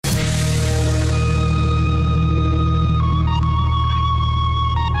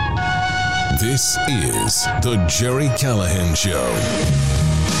This is the Gerry Callahan Show.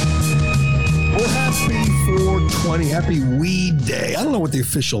 Well, happy 420. Happy Weed Day. I don't know what the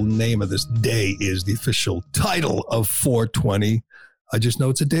official name of this day is, the official title of 420. I just know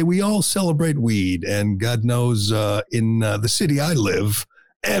it's a day we all celebrate weed. And God knows in the city I live,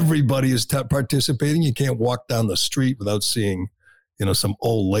 everybody is participating. You can't walk down the street without seeing, some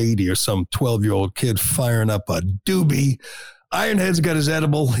old lady or some 12-year-old kid firing up a doobie. Ironhead's got his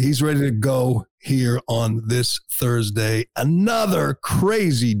edible. He's ready to go here on this Thursday. Another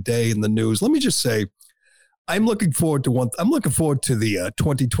crazy day in the news. Let me just say, I'm looking forward to the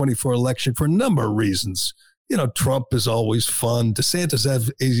 2024 election for a number of reasons. Trump is always fun. DeSantis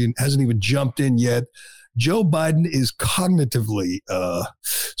hasn't even jumped in yet. Joe Biden is cognitively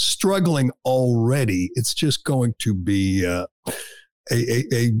struggling already. It's just going to be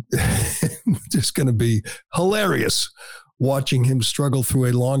just going to be hilarious watching him struggle through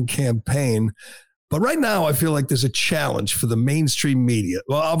a long campaign. But right now, I feel like there's a challenge for the mainstream media.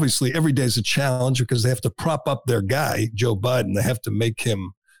 Well, obviously, every day is a challenge because they have to prop up their guy, Joe Biden. They have to make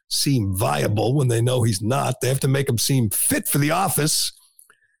him seem viable when they know he's not. They have to make him seem fit for the office,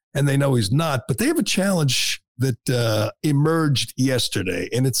 and they know he's not. But they have a challenge that emerged yesterday,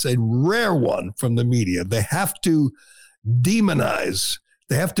 and it's a rare one from the media. They have to demonize,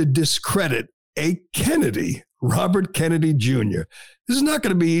 they have to discredit a Kennedy, Robert Kennedy Jr. This is not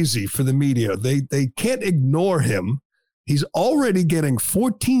going to be easy for the media. They can't ignore him. He's already getting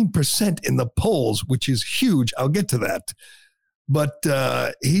 14% in the polls, which is huge. I'll get to that. But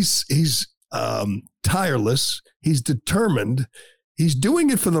he's tireless. He's determined. He's doing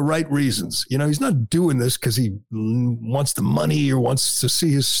it for the right reasons. He's not doing this because he wants the money or wants to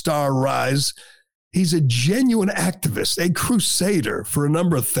see his star rise. He's a genuine activist, a crusader for a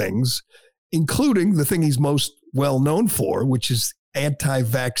number of things, including the thing he's most well known for, which is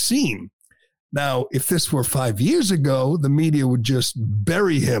anti-vaccine. Now, if this were 5 years ago, the media would just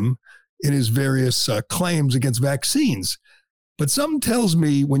bury him in his various claims against vaccines. But something tells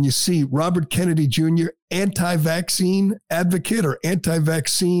me when you see Robert Kennedy Jr., anti-vaccine advocate or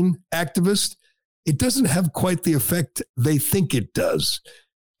anti-vaccine activist, it doesn't have quite the effect they think it does.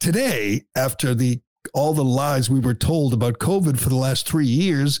 Today, after all the lies we were told about COVID for the last 3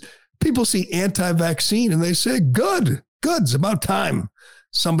 years, people see anti-vaccine and they say, good, it's about time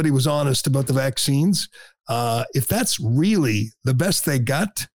somebody was honest about the vaccines. If that's really the best they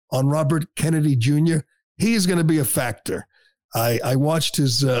got on Robert Kennedy Jr., he is going to be a factor. I watched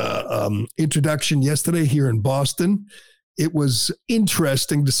his introduction yesterday here in Boston. It was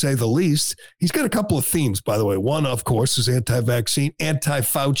interesting to say the least. He's got a couple of themes, by the way. One, of course, is anti-vaccine,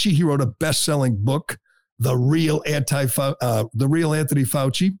 anti-Fauci. He wrote a best-selling book, The Real Anthony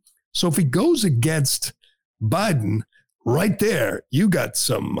Fauci. So if he goes against Biden, right there, you got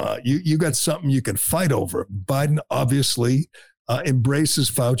some, you got something you can fight over. Biden obviously embraces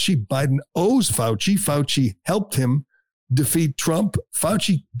Fauci. Biden owes Fauci. Fauci helped him defeat Trump.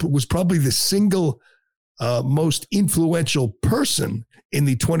 Fauci was probably the single most influential person in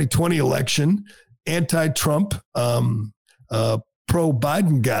the 2020 election, anti-Trump, pro-Biden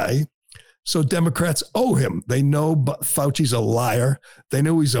guy. So Democrats owe him. They know Fauci's a liar. They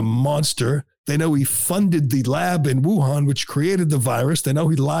know he's a monster. They know he funded the lab in Wuhan, which created the virus. They know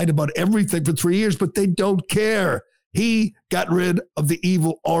he lied about everything for 3 years, but they don't care. He got rid of the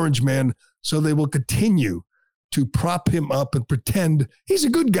evil orange man, so they will continue to prop him up and pretend he's a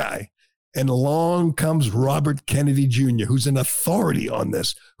good guy. And along comes Robert Kennedy Jr., who's an authority on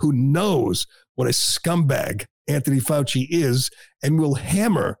this, who knows what a scumbag Anthony Fauci is and will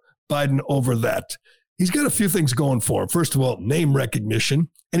hammer Biden over that. He's got a few things going for him. First of all, name recognition.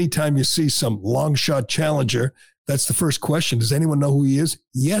 Anytime you see some long shot challenger, that's the first question. Does anyone know who he is?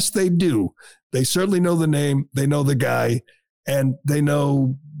 Yes, they do. They certainly know the name. They know the guy, and they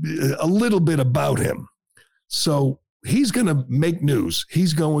know a little bit about him. So he's going to make news.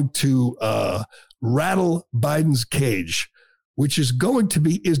 He's going to rattle Biden's cage, which is going to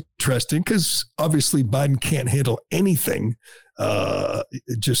be interesting because obviously Biden can't handle anything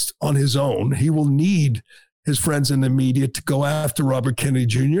just on his own. He will need his friends in the media to go after Robert Kennedy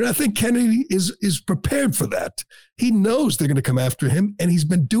Jr. And I think Kennedy is prepared for that. He knows they're going to come after him, and he's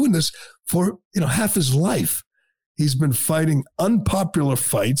been doing this for half his life. He's been fighting unpopular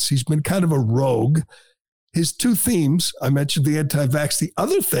fights. He's been kind of a rogue. His two themes, I mentioned the anti-vax. The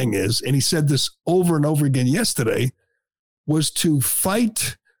other thing is, and he said this over and over again yesterday, was to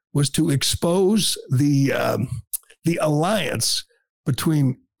expose the alliance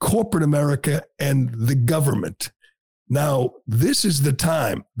between corporate America and the government. Now, this is the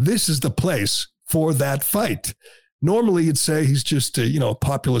time, this is the place for that fight. Normally you'd say he's just a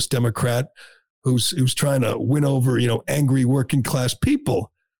populist Democrat who's trying to win over, angry working class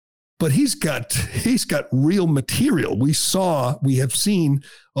people. But he's got real material. We have seen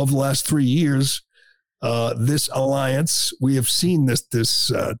over the last 3 years, this alliance. We have seen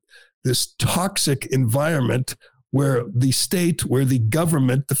this toxic environment where the state, where the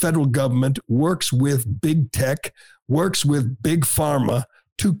government, the federal government works with big tech, works with big pharma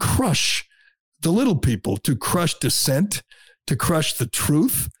to crush the little people, to crush dissent, to crush the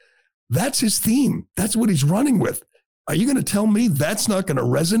truth. That's his theme. That's what he's running with. Are you going to tell me that's not going to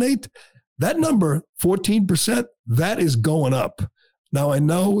resonate? That number, 14%, that is going up. Now, I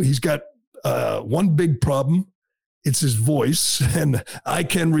know he's got one big problem. It's his voice, and I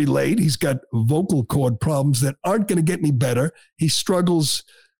can relate. He's got vocal cord problems that aren't going to get any better. He struggles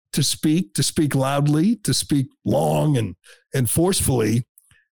to speak loudly, to speak long and forcefully.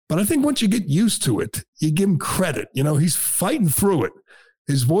 But I think once you get used to it, you give him credit. He's fighting through it.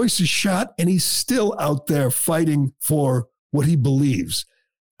 His voice is shot, and he's still out there fighting for what he believes.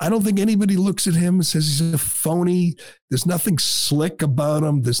 I don't think anybody looks at him and says he's a phony. There's nothing slick about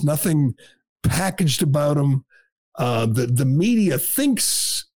him. There's nothing packaged about him. The media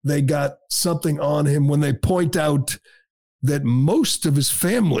thinks they got something on him when they point out that most of his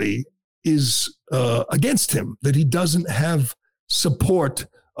family is against him, that he doesn't have support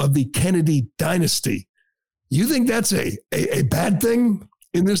of the Kennedy dynasty. You think that's a bad thing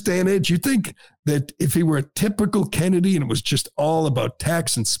in this day and age? You think that if he were a typical Kennedy and it was just all about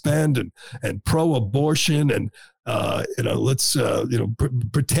tax and spend and pro-abortion and let's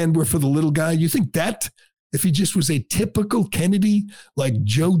pretend we're for the little guy, you think that if he just was a typical Kennedy like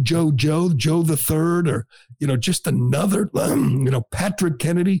Joe the Third, or just another Patrick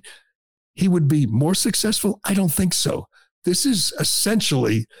Kennedy, he would be more successful? I don't think so. This is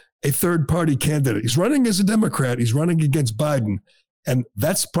essentially a third-party candidate. He's running as a Democrat. He's running against Biden. And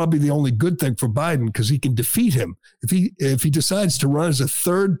that's probably the only good thing for Biden, because he can defeat him. If he decides to run as a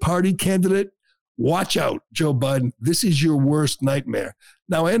third-party candidate, watch out, Joe Biden. This is your worst nightmare.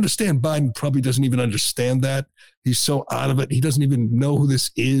 Now, I understand Biden probably doesn't even understand that. He's so out of it. He doesn't even know who this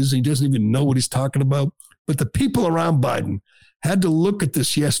is. He doesn't even know what he's talking about. But the people around Biden had to look at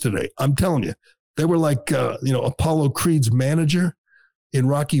this yesterday. I'm telling you, they were like, Apollo Creed's manager in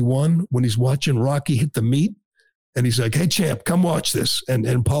Rocky I when he's watching Rocky hit the meat. And he's like, hey, champ, come watch this. And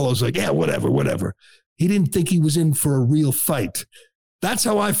Apollo's like, yeah, whatever. He didn't think he was in for a real fight. That's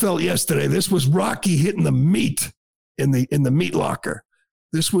how I felt yesterday. This was Rocky hitting the meat in the meat locker.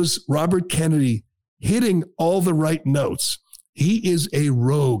 This was Robert Kennedy hitting all the right notes. He is a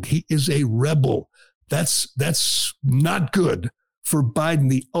rogue. He is a rebel. That's not good for Biden,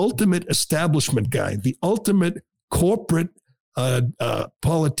 the ultimate establishment guy, the ultimate corporate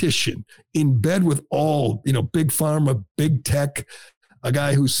politician in bed with all, big pharma, big tech, a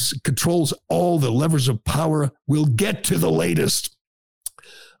guy who controls all the levers of power. We'll get to the latest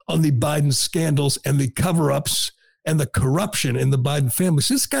on the Biden scandals and the cover-ups and the corruption in the Biden family.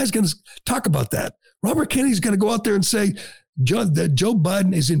 So this guy's going to talk about that. Robert Kennedy's going to go out there and say that Joe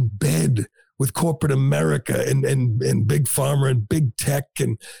Biden is in bed with corporate America and big pharma and big tech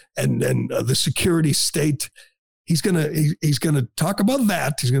and the security state. He's going to talk about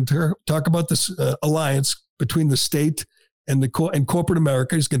that. He's going to talk about this alliance between the state and corporate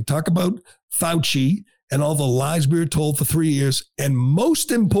America. He's going to talk about Fauci and all the lies we were told for 3 years. And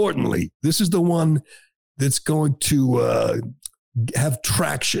most importantly, this is the one that's going to have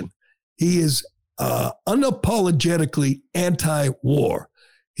traction. He is unapologetically anti-war.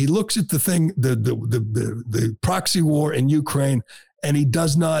 He looks at the proxy war in Ukraine, and he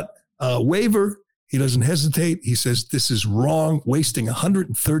does not waver. He doesn't hesitate. He says this is wrong, wasting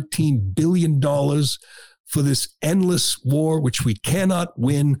 $113 billion for this endless war, which we cannot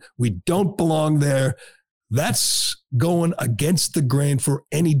win. We don't belong there. That's going against the grain for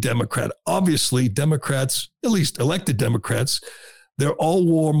any Democrat. Obviously, Democrats, at least elected Democrats, they're all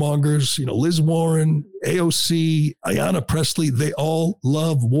warmongers. Liz Warren, AOC, Ayanna Pressley, they all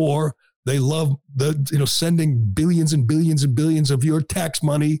love war. They love sending billions and billions and billions of your tax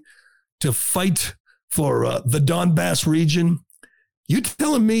money to fight for the Donbass region. You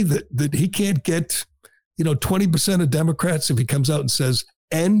telling me that he can't get 20% of Democrats if he comes out and says,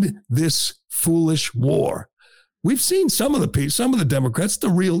 end this foolish war? We've seen some of the Democrats,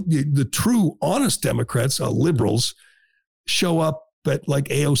 the true, honest Democrats, liberals, show up at like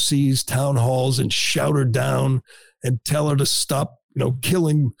AOC's town halls and shout her down and tell her to stop,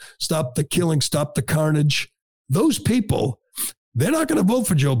 killing, stop the killing, stop the carnage. Those people they're not going to vote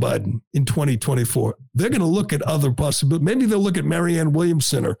for Joe Biden in 2024. They're going to look at other possibilities. Maybe they'll look at Marianne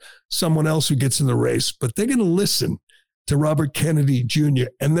Williamson or someone else who gets in the race, but they're going to listen to Robert Kennedy Jr.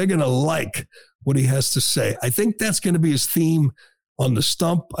 and they're going to like what he has to say. I think that's going to be his theme on the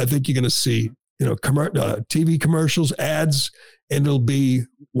stump. I think you're going to see, TV commercials, ads, and it'll be,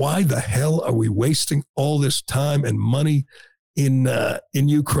 why the hell are we wasting all this time and money in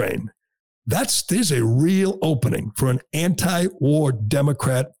Ukraine? There's a real opening for an anti-war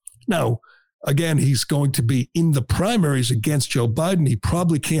Democrat. Now, again, he's going to be in the primaries against Joe Biden. He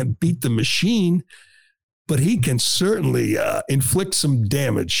probably can't beat the machine, but he can certainly inflict some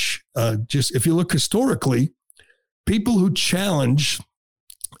damage. Just if you look historically, people who challenge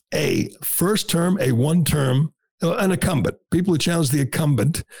a first term, a one term, an incumbent, people who challenge the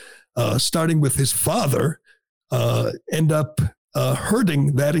incumbent, starting with his father, end up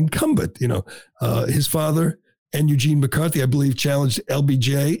hurting that incumbent. His father and Eugene McCarthy, I believe, challenged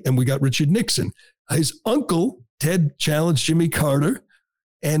LBJ, and we got Richard Nixon. His uncle, Ted, challenged Jimmy Carter,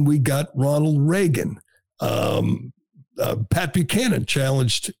 and we got Ronald Reagan. Pat Buchanan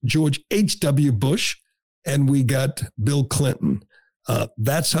challenged George H.W. Bush, and we got Bill Clinton.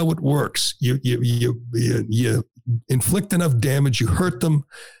 That's how it works. You inflict enough damage, you hurt them,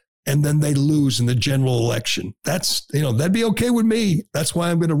 and then they lose in the general election. That'd be okay with me. That's why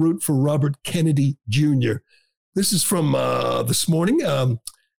I'm going to root for Robert Kennedy Jr. This is from this morning. The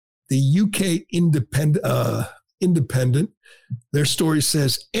UK Independent. Their story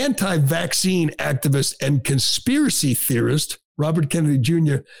says, anti-vaccine activist and conspiracy theorist Robert Kennedy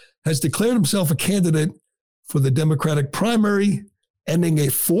Jr. has declared himself a candidate for the Democratic primary, ending a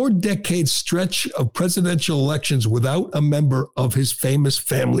 4-decade stretch of presidential elections without a member of his famous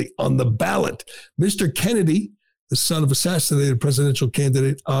family on the ballot. Mr. Kennedy, the son of assassinated presidential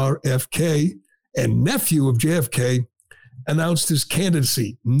candidate RFK and nephew of JFK, announced his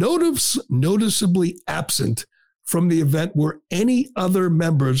candidacy, noticeably absent from the event were any other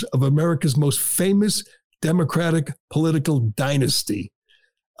members of America's most famous Democratic political dynasty.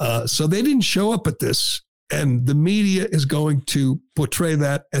 So they didn't show up at this. And the media is going to portray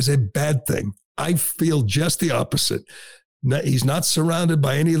that as a bad thing. I feel just the opposite. He's not surrounded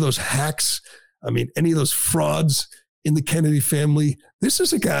by any of those hacks. Any of those frauds in the Kennedy family. This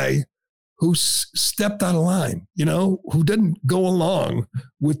is a guy who stepped out of line, who didn't go along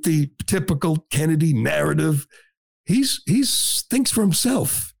with the typical Kennedy narrative. He's thinks for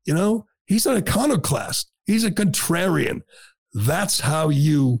himself, He's an iconoclast. He's a contrarian. That's how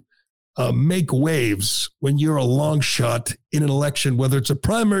you make waves when you're a long shot in an election, whether it's a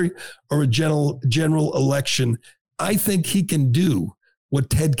primary or a general election. I think he can do what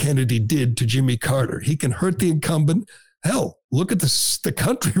Ted Kennedy did to Jimmy Carter. He can hurt the incumbent. Hell, look at the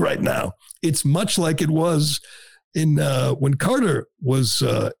country right now. It's much like it was in when Carter was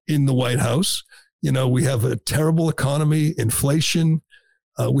in the White House. We have a terrible economy, inflation.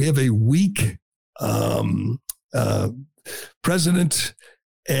 We have a weak president.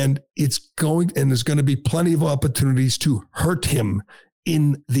 And there's going to be plenty of opportunities to hurt him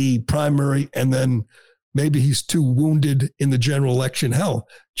in the primary. And then maybe he's too wounded in the general election. Hell,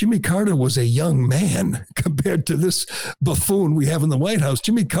 Jimmy Carter was a young man compared to this buffoon we have in the White House.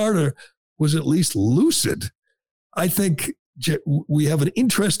 Jimmy Carter was at least lucid. I think we have an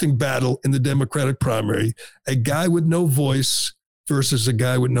interesting battle in the Democratic primary, a guy with no voice versus a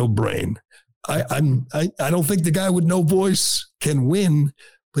guy with no brain. I don't think the guy with no voice can win,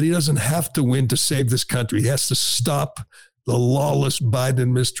 but he doesn't have to win to save this country. He has to stop the lawless Biden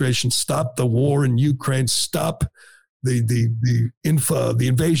administration, stop the war in Ukraine, stop the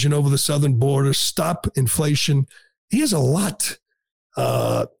invasion over the southern border, stop inflation. He has a lot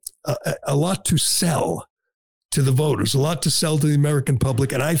to sell to the voters, a lot to sell to the American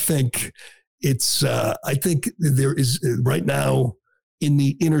public, and I think there is right now, in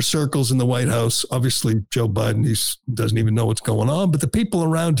the inner circles in the White House, obviously Joe Biden, he doesn't even know what's going on, but the people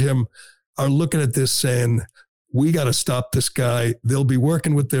around him are looking at this saying, we got to stop this guy. They'll be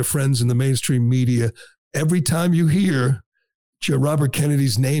working with their friends in the mainstream media. Every time you hear Robert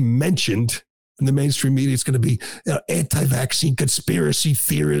Kennedy's name mentioned in the mainstream media, it's going to be anti-vaccine conspiracy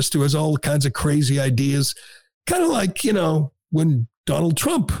theorist who has all kinds of crazy ideas. Kind of like, when Donald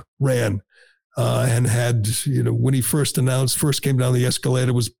Trump ran. And had, when he first came down the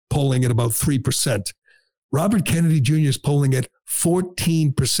escalator, was polling at about 3%. Robert Kennedy Jr. is polling at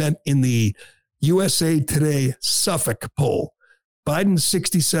 14% in the USA Today Suffolk poll. Biden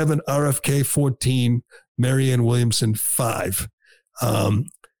 67, RFK 14, Marianne Williamson 5. I'm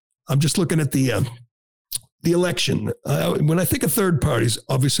just looking at the election. When I think of third parties,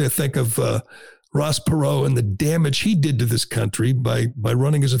 obviously I think of Ross Perot and the damage he did to this country by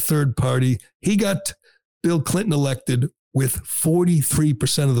running as a third party. He got Bill Clinton elected with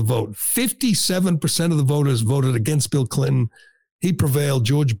 43% of the vote. 57% of the voters voted against Bill Clinton. He prevailed.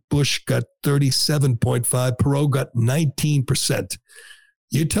 George Bush got 37.5. Perot got 19%.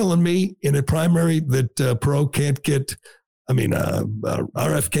 You're telling me in a primary that Perot can't get,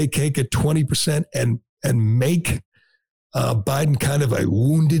 RFK can't get 20% and make Biden kind of a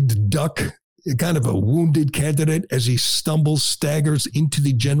wounded duck, kind of a wounded candidate as he staggers into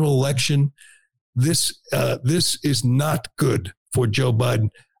the general election. This is not good for Joe Biden.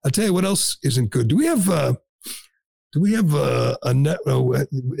 I'll tell you what else isn't good. Do we have any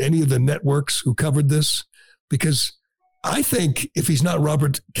of the networks who covered this? Because I think if he's not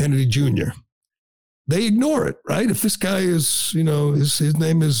Robert Kennedy Jr., they ignore it, right? If this guy is, his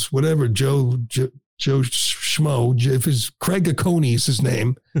name is whatever, Joe Schmo, if his Craig Oconee is his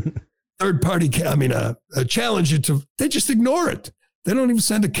name, third party, a challenger they just ignore it. They don't even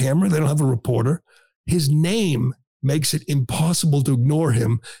send a camera. They don't have a reporter. His name makes it impossible to ignore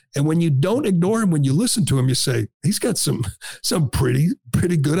him. And when you don't ignore him, when you listen to him, you say, he's got some pretty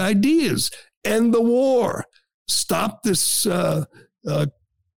good ideas. End the war. Stop this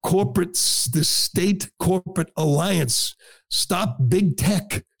state corporate alliance. Stop big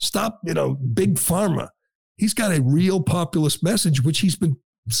tech. Stop, big pharma. He's got a real populist message, which he's been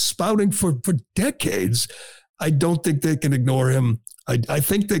spouting for decades. I don't think they can ignore him. I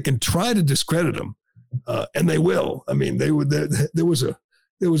think they can try to discredit him, and they will. I mean, there was a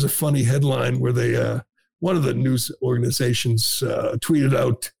funny headline where one of the news organizations tweeted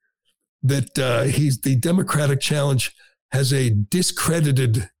out that the Democratic challenge has a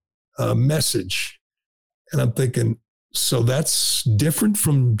discredited message, and I'm thinking, so that's different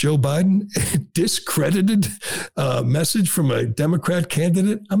from Joe Biden? Discredited message from a Democrat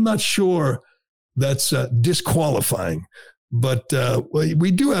candidate? I'm not sure that's disqualifying. But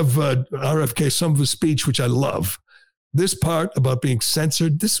we do have RFK, some of his speech, which I love. This part about being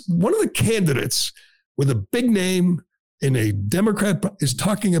censored, one of the candidates with a big name in a Democrat is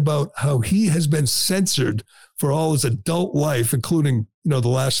talking about how he has been censored for all his adult life, including, the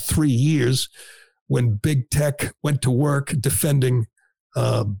last 3 years when big tech went to work defending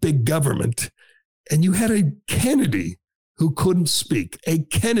big government. And you had a Kennedy who couldn't speak, a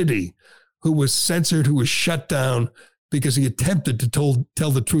Kennedy who was censored, who was shut down because he attempted to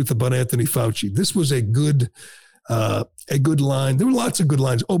tell the truth about Anthony Fauci. This was a good line. There were lots of good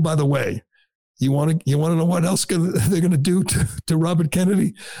lines. Oh, by the way, you want to know what else they're going to do to Robert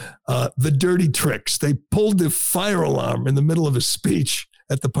Kennedy? The dirty tricks. They pulled the fire alarm in the middle of his speech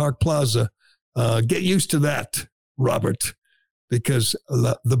at the Park Plaza. Get used to that, Robert, because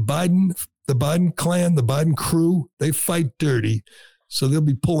the Biden clan, the Biden crew, they fight dirty. So they'll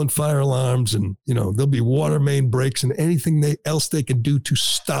be pulling fire alarms and, there'll be water main breaks and anything else they can do to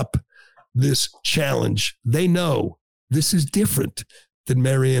stop this challenge. They know this is different than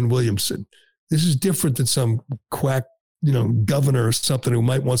Marianne Williamson. This is different than some quack, governor or something who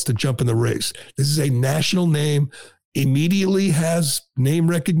might wants to jump in the race. This is a national name, immediately has name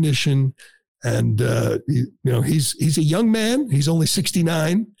recognition. And, he's a young man. He's only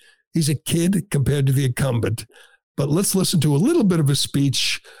 69. He's a kid compared to the incumbent. But let's listen to a little bit of his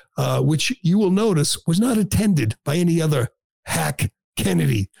speech, which you will notice was not attended by any other hack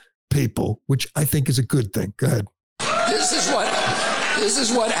Kennedy people, which I think is a good thing. Go ahead. This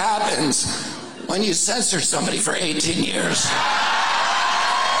is what happens when you censor somebody for 18 years.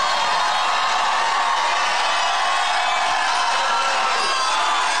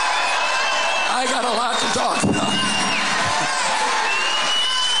 I got a lot to talk about.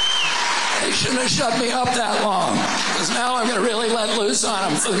 They shouldn't have shut me up that long, because now I'm going to really let loose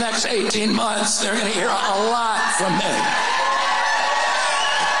on them for the next 18 months. They're going to hear a lot from me.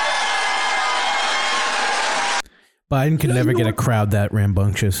 Biden can never get a crowd that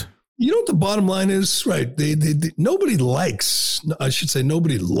rambunctious. You know what the bottom line is, right? Nobody loves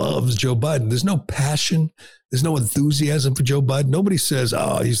Joe Biden. There's no passion. There's no enthusiasm for Joe Biden. Nobody says,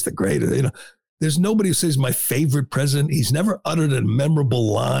 oh, he's the greatest. There's nobody who says my favorite president. He's never uttered a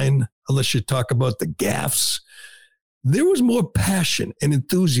memorable line unless you talk about the gaffes. There was more passion and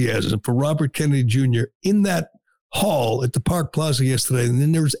enthusiasm for Robert Kennedy Jr. in that hall at the Park Plaza yesterday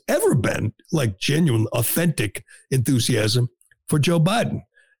than there's ever been, like genuine, authentic enthusiasm for Joe Biden.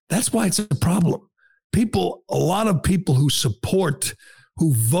 That's why it's a problem. A lot of people who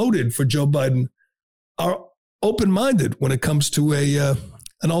voted for Joe Biden are open-minded when it comes to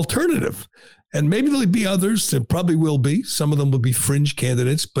an alternative. And maybe there'll be others, there probably will be. Some of them will be fringe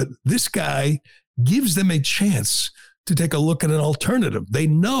candidates, but this guy gives them a chance to take a look at an alternative. They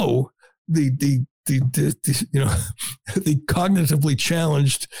know the cognitively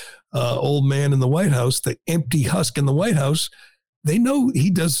challenged old man in the White House, the empty husk in the White House, they know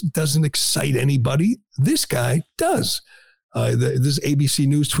he doesn't excite anybody. This guy does. This ABC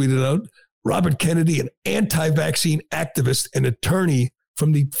News tweeted out, Robert Kennedy, an anti-vaccine activist and attorney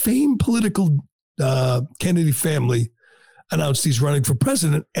from the famed political Kennedy family, announced he's running for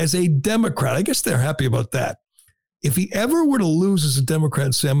president as a Democrat. I guess they're happy about that. If he ever were to lose as a Democrat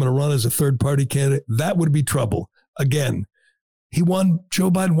and say, I'm going to run as a third-party candidate, that would be trouble. Again, Joe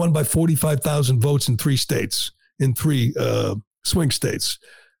Biden won by 45,000 votes in 3 states, in 3 swing states.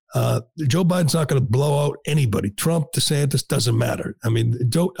 Joe Biden's not going to blow out anybody. Trump, DeSantis, doesn't matter. I mean,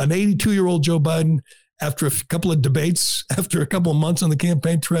 an 82-year-old Joe Biden, after a couple of debates, after a couple of months on the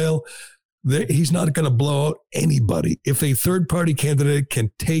campaign trail, he's not going to blow out anybody. If a third-party candidate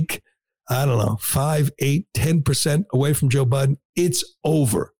can take, 5, 8, 10% away from Joe Biden, it's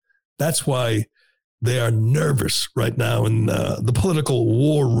over. That's why they are nervous right now in the political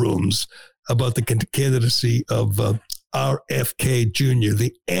war rooms about the candidacy of RFK Jr.,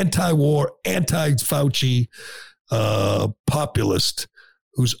 the anti-war, anti-Fauci populist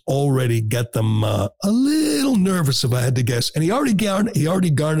who's already got them a little nervous, if I had to guess. And he already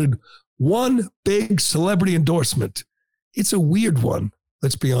garnered one big celebrity endorsement. It's a weird one.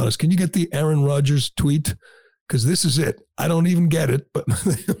 Let's be honest. Can you get the Aaron Rodgers tweet? Because this is it. I don't even get it, but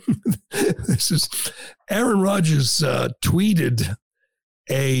this is Aaron Rodgers tweeted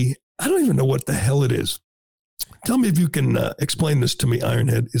I don't even know what the hell it is. Tell me if you can explain this to me,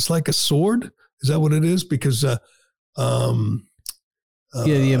 Ironhead. It's like a sword? Is that what it is? Because did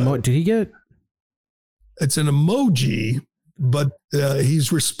he get? It's an emoji, but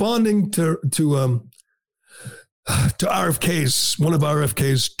he's responding to RFK's, one of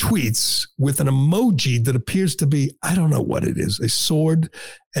RFK's tweets with an emoji that appears to be, I don't know what it is, a sword.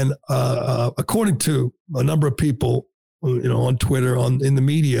 And according to a number of people, on Twitter, in the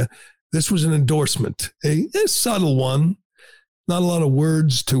media, this was an endorsement, a subtle one, not a lot of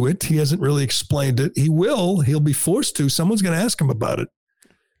words to it. He hasn't really explained it. He'll be forced to. Someone's going to ask him about it,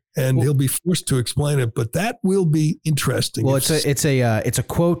 and he'll be forced to explain it. But that will be interesting. Well, it's a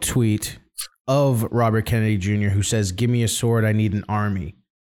quote tweet of Robert Kennedy Jr. who says, "Give me a sword. I need an army."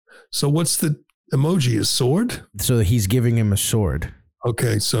 So what's the emoji? A sword? So he's giving him a sword.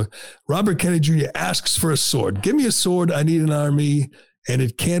 Okay, so Robert Kennedy Jr. asks for a sword. Give me a sword. I need an army. And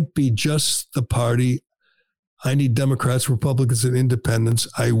it can't be just the party. I need Democrats, Republicans, and independents.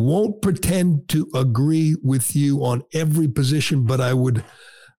 I won't pretend to agree with you on every position, but I would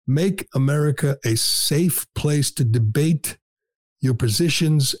make America a safe place to debate your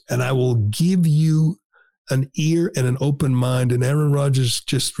positions, and I will give you an ear and an open mind. And Aaron Rodgers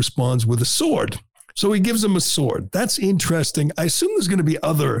just responds with a sword. So he gives him a sword. That's interesting. I assume there's going to be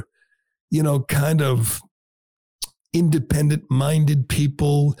other, kind of independent-minded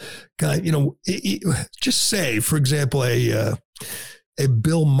people, just say, for example, a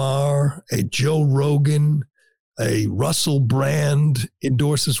Bill Maher, a Joe Rogan, a Russell Brand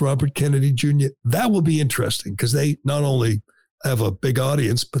endorses Robert Kennedy Jr. That will be interesting because they not only have a big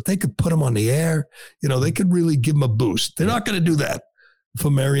audience, but they could put him on the air. They could really give him a boost. They're not going to do that for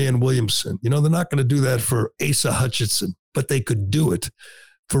Marianne Williamson. They're not going to do that for Asa Hutchinson, but they could do it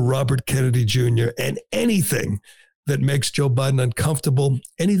for Robert Kennedy Jr. And anything that makes Joe Biden uncomfortable,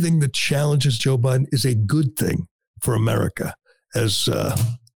 anything that challenges Joe Biden is a good thing for America. As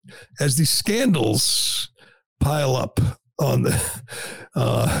these scandals pile up on the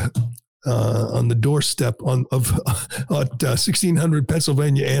doorstep of 1600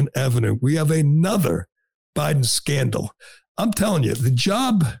 Pennsylvania Avenue, we have another Biden scandal. I'm telling you, the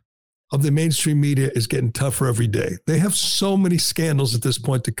job of the mainstream media is getting tougher every day. They have so many scandals at this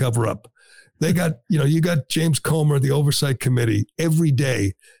point to cover up. They got, you got James Comer, the Oversight Committee, every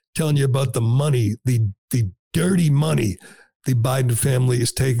day telling you about the money, the dirty money the Biden family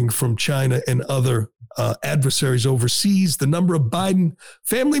is taking from China and other adversaries overseas. The number of Biden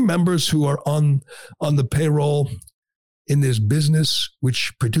family members who are on the payroll in this business,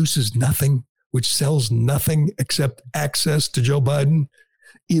 which produces nothing, which sells nothing except access to Joe Biden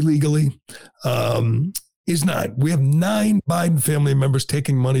illegally, is 9. We have 9 Biden family members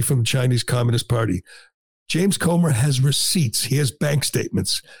taking money from the Chinese Communist Party. James Comer has receipts. He has bank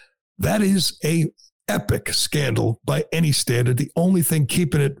statements. That is a epic scandal by any standard. The only thing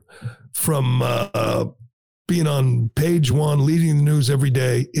keeping it from being on page 1, leading the news every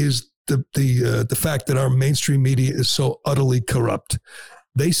day, is the fact that our mainstream media is so utterly corrupt.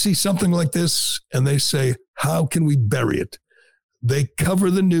 They see something like this and they say, how can we bury it? They cover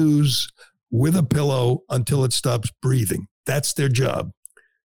the news with a pillow until it stops breathing. That's their job.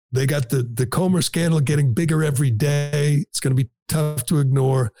 They got the Comer scandal getting bigger every day. It's going to be tough to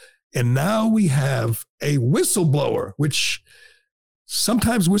ignore. And now we have a whistleblower, which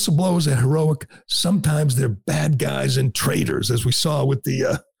sometimes whistleblowers are heroic. Sometimes they're bad guys and traitors, as we saw with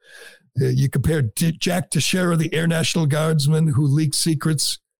you compared Jack Teixeira, the Air National Guardsman who leaked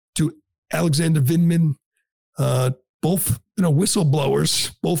secrets, to Alexander Vindman, both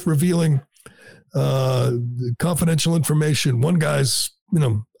whistleblowers, both revealing confidential information. One guy's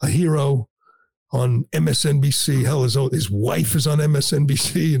a hero on MSNBC. Hell, his wife is on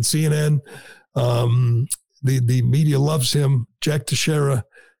MSNBC and CNN. The media loves him. Jack Teixeira,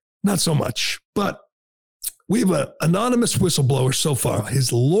 not so much. But we have an anonymous whistleblower so far.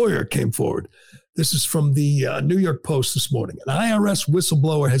 His lawyer came forward. This is from the New York Post this morning. An IRS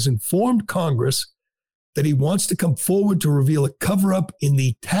whistleblower has informed Congress that he wants to come forward to reveal a cover-up in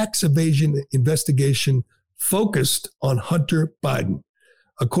the tax evasion investigation focused on Hunter Biden.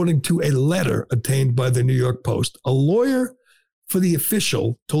 According to a letter obtained by the New York Post, a lawyer for the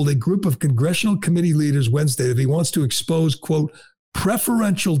official told a group of congressional committee leaders Wednesday that he wants to expose, quote,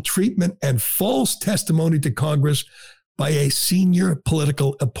 preferential treatment and false testimony to Congress by a senior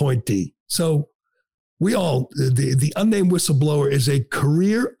political appointee. So the unnamed whistleblower is a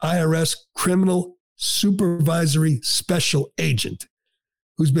career IRS criminal supervisory special agent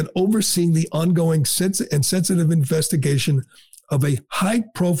who's been overseeing the ongoing and sensitive investigation of a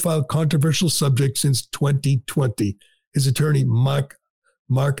high-profile controversial subject since 2020. His attorney, Mark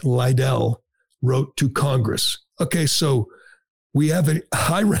Lydell, wrote to Congress. Okay, so we have a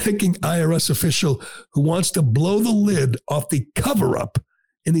high-ranking IRS official who wants to blow the lid off the cover-up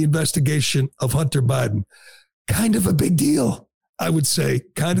in the investigation of Hunter Biden. Kind of a big deal, I would say.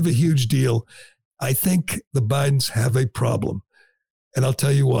 Kind of a huge deal. I think the Bidens have a problem, and I'll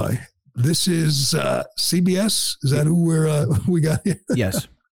tell you why. This is CBS. Is that who we got here? Yes.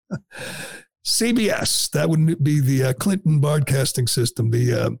 CBS. That would be the Clinton broadcasting system.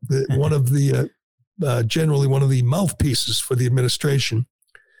 Generally one of the mouthpieces for the administration,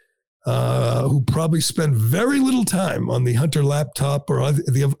 who probably spent very little time on the Hunter laptop or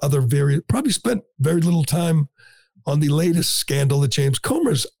the other various. Probably spent very little time on the latest scandal that James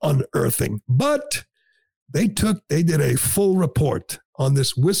Comer's unearthing, but they did a full report on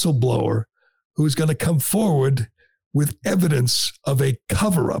this whistleblower who's going to come forward with evidence of a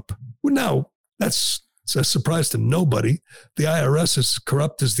cover-up. Well, now, it's a surprise to nobody. The IRS is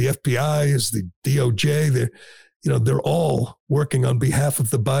corrupt as the FBI, as the DOJ. They're all working on behalf of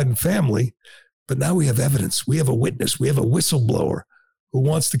the Biden family. But now we have evidence. We have a witness. We have a whistleblower who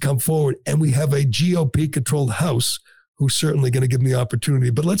wants to come forward. And we have a GOP-controlled House who's certainly going to give them the opportunity.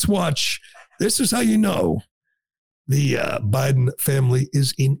 But let's watch. This is how you know the Biden family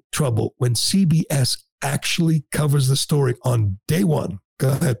is in trouble, when CBS actually covers the story on day one. Go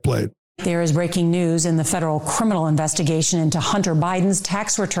ahead, play it. There is breaking news in the federal criminal investigation into Hunter Biden's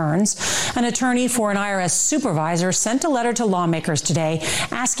tax returns. An attorney for an IRS supervisor sent a letter to lawmakers today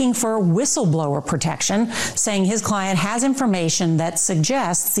asking for whistleblower protection, saying his client has information that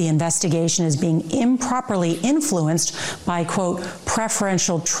suggests the investigation is being improperly influenced by, quote,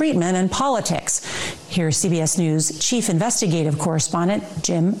 preferential treatment and politics. Here's CBS News Chief Investigative Correspondent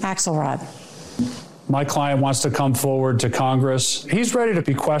Jim Axelrod. My client wants to come forward to Congress. He's ready to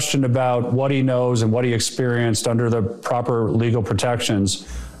be questioned about what he knows and what he experienced under the proper legal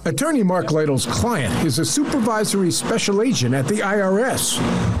protections. Attorney Mark Lytle's client is a supervisory special agent at the IRS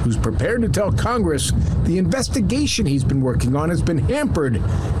who's prepared to tell Congress the investigation he's been working on has been hampered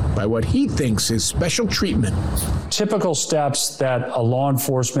by what he thinks is special treatment. Typical steps that a law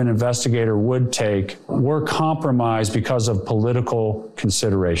enforcement investigator would take were compromised because of political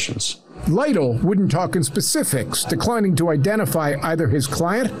considerations. Lytle wouldn't talk in specifics, declining to identify either his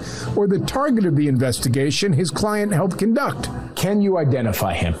client or the target of the investigation his client helped conduct. Can you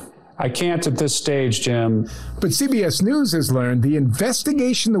identify him? I can't at this stage, Jim. But CBS News has learned the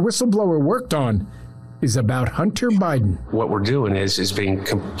investigation the whistleblower worked on is about Hunter Biden. What we're doing is being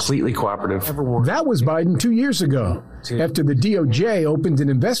completely cooperative. That was Biden 2 years ago, after the DOJ opened an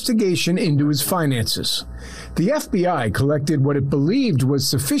investigation into his finances. The FBI collected what it believed was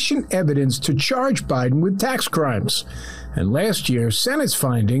sufficient evidence to charge Biden with tax crimes, and last year sent its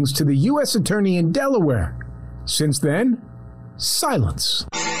findings to the U.S. Attorney in Delaware. Since then, silence.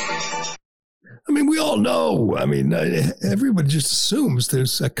 I mean, we all know. I mean, everybody just assumes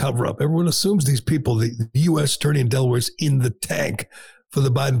there's a cover-up. Everyone assumes these people, the U.S. Attorney in Delaware, is in the tank for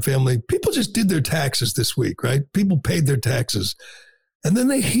the Biden family. People just did their taxes this week, right? People paid their taxes. And then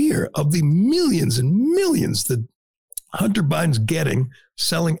they hear of the millions and millions that Hunter Biden's getting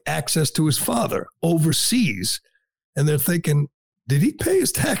selling access to his father overseas. And they're thinking, Did he pay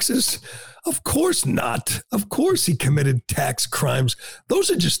his taxes? Of course not. Of course he committed tax crimes.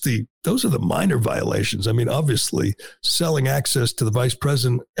 Those are the minor violations. I mean, obviously, selling access to the vice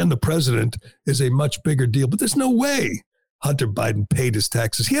president and the president is a much bigger deal, but there's no way Hunter Biden paid his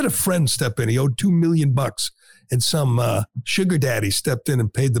taxes. He had a friend step in. He owed $2 million, and some sugar daddy stepped in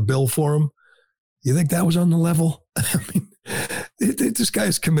and paid the bill for him. You think that was on the level? I mean, this guy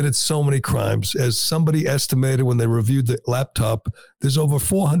has committed so many crimes. As somebody estimated when they reviewed the laptop, there's over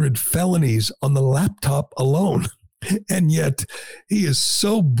 400 felonies on the laptop alone. And yet he is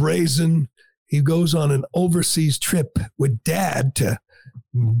so brazen. He goes on an overseas trip with dad to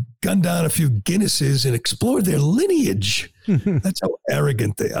gun down a few Guinnesses and explore their lineage. That's how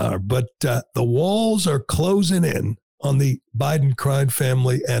arrogant they are. But the walls are closing in on the Biden crime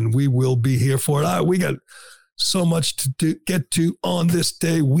family, and we will be here for it. We got so much to get to on this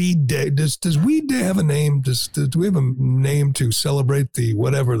day, Weed Day. Does Weed Day have a name? Do we have a name to celebrate the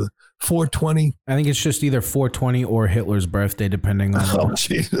 420? I think it's just either 420 or Hitler's birthday, depending on. Oh,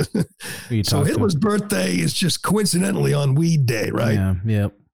 Jesus. So Hitler's birthday is just coincidentally on Weed Day, right? Yeah.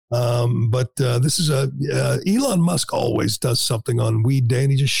 Yep. But this is Elon Musk always does something on Weed Day,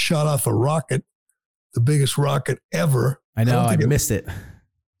 and he just shot off a rocket, the biggest rocket ever. I know. I missed it.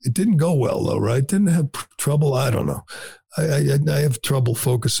 It didn't go well, though, right? Didn't have trouble. I don't know. I have trouble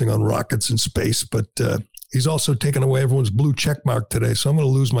focusing on rockets in space, but he's also taken away everyone's blue check mark today. So I'm going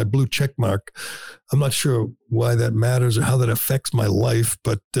to lose my blue check mark. I'm not sure why that matters or how that affects my life,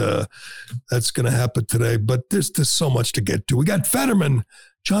 but that's going to happen today. But there's so much to get to. We got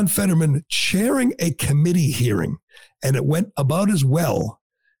John Fetterman, chairing a committee hearing, and it went about as well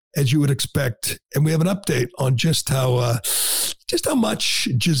as you would expect. And we have an update on just how much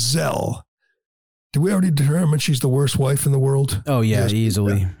Giselle, did we already determine she's the worst wife in the world? Oh, yeah, yes,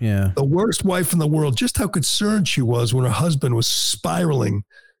 easily. Yeah. The worst wife in the world. Just how concerned she was when her husband was spiraling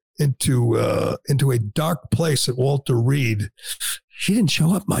into a dark place at Walter Reed. She didn't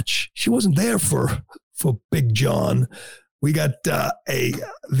show up much. She wasn't there for Big John. We got I've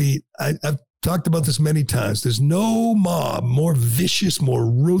talked about this many times. There's no mob more vicious, more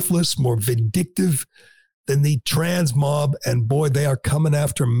ruthless, more vindictive than the trans mob. And boy, they are coming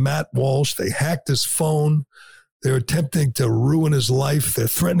after Matt Walsh. They hacked his phone. They're attempting to ruin his life. They're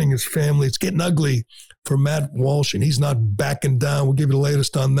threatening his family. It's getting ugly for Matt Walsh, and he's not backing down. We'll give you the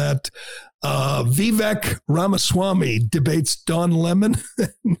latest on that. Vivek Ramaswamy debates Don Lemon.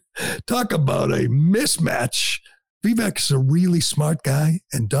 Talk about a mismatch. Vivek's a really smart guy,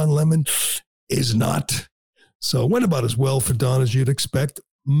 and Don Lemon is not. So it went about as well for Don as you'd expect.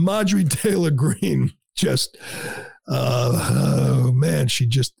 Marjorie Taylor Greene just, she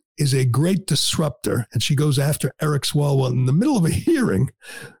just is a great disruptor, and she goes after Eric Swalwell in the middle of a hearing,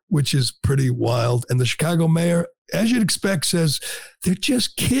 which is pretty wild. And the Chicago mayor, as you'd expect, says they're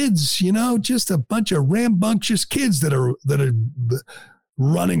just kids, just a bunch of rambunctious kids that are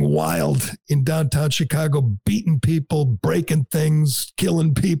running wild in downtown Chicago, beating people, breaking things,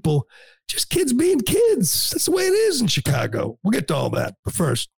 killing people. Just kids being kids. That's the way it is in Chicago. We'll get to all that. But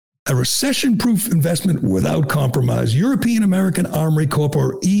first, a recession-proof investment without compromise. European American Armory Corp,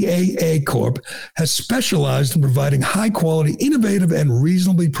 or EAA Corp, has specialized in providing high-quality, innovative, and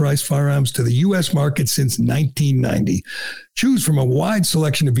reasonably priced firearms to the U.S. market since 1990. Choose from a wide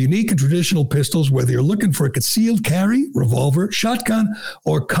selection of unique and traditional pistols, whether you're looking for a concealed carry, revolver, shotgun,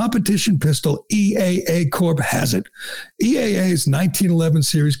 or competition pistol. EAA Corp has it. EAA's 1911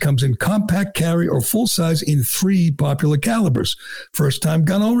 series comes in compact carry or full size in 3 popular calibers. First-time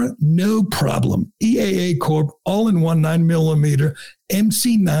gun owner? No problem. EAA Corp all-in-one 9mm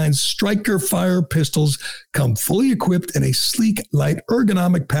MC9 Striker fire pistols come fully equipped in a sleek, light,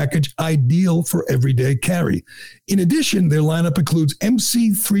 ergonomic package ideal for everyday carry. In addition, their lineup includes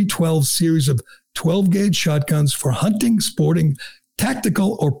MC312 series of 12-gauge shotguns for hunting, sporting,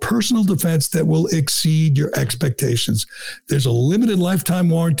 tactical, or personal defense that will exceed your expectations. There's a limited lifetime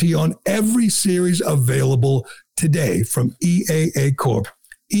warranty on every series available today from EAA Corp.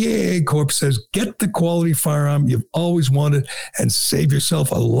 EAA Corp says, get the quality firearm you've always wanted and save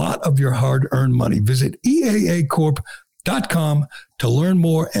yourself a lot of your hard-earned money. Visit EAAcorp.com to learn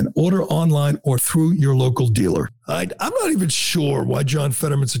more and order online or through your local dealer. I'm not even sure why John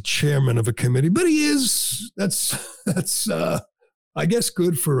Fetterman's a chairman of a committee, but he is. That's I guess,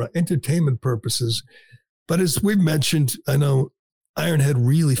 good for entertainment purposes. But as we've mentioned, I know Ironhead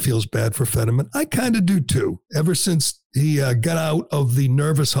really feels bad for Fetterman. I kind of do too. Ever since he got out of the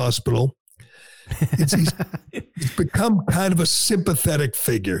nervous hospital, he's become kind of a sympathetic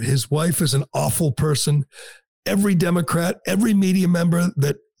figure. His wife is an awful person. Every Democrat, every media member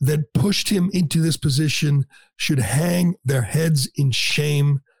that that pushed him into this position should hang their heads in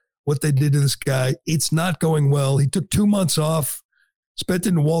shame. What they did to this guy, it's not going well. He took 2 months off, spent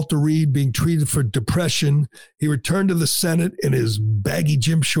in Walter Reed being treated for depression. He returned to the Senate in his baggy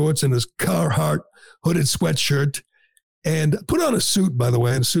gym shorts and his Carhartt hooded sweatshirt and put on a suit, by the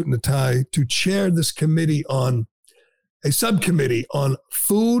way, and a suit and a tie to chair this committee on a subcommittee on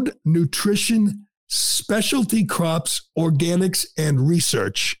food, nutrition, specialty crops, organics, and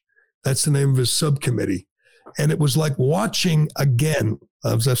research. That's the name of his subcommittee. And it was like watching, again,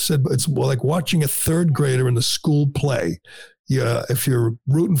 as I've said, it's like watching a third grader in the school play. Yeah, if you're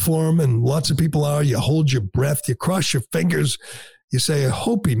rooting for him, and lots of people are, you hold your breath, you cross your fingers, you say, I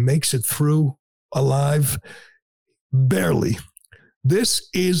hope he makes it through alive. Barely. This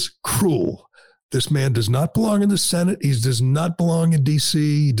is cruel. This man does not belong in the Senate. He does not belong in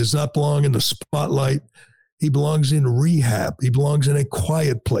D.C. He does not belong in the spotlight. He belongs in rehab. He belongs in a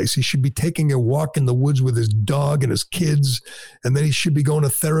quiet place. He should be taking a walk in the woods with his dog and his kids, and then he should be going to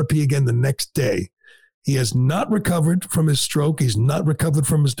therapy again the next day. He has not recovered from his stroke. He's not recovered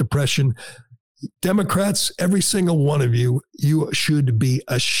from his depression. Democrats, every single one of you, you should be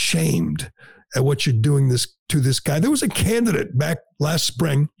ashamed at what you're doing to this guy. There was a candidate back last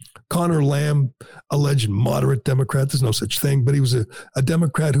spring, Connor Lamb, alleged moderate Democrat. There's no such thing, but he was a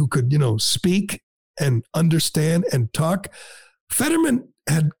Democrat who could, speak and understand and talk. Fetterman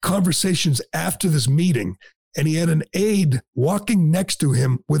had conversations after this meeting, and he had an aide walking next to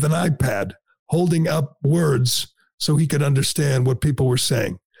him with an iPad, holding up words so he could understand what people were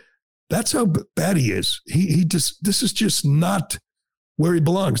saying. That's how bad he is. This is just not where he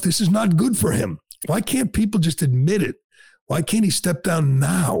belongs. This is not good for him. Why can't people just admit it? Why can't he step down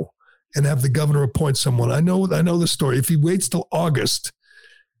now and have the governor appoint someone? I know the story. If he waits till August,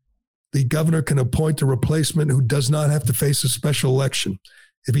 the governor can appoint a replacement who does not have to face a special election.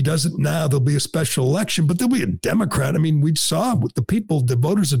 If he does it now, there'll be a special election, but there'll be a Democrat. I mean, we saw what the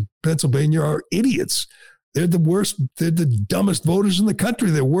voters in Pennsylvania are idiots. They're the worst. They're the dumbest voters in the country.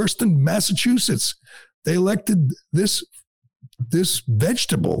 They're worse than Massachusetts. They elected this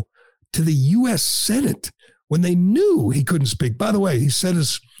vegetable to the U.S. Senate when they knew he couldn't speak. By the way, he said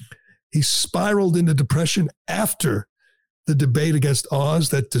he spiraled into depression after the debate against Oz,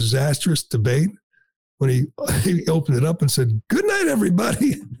 that disastrous debate, when he opened it up and said, "Good night,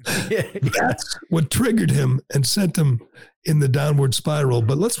 everybody." That's what triggered him and sent him in the downward spiral.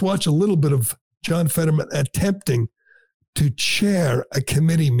 But let's watch a little bit of John Fetterman attempting to chair a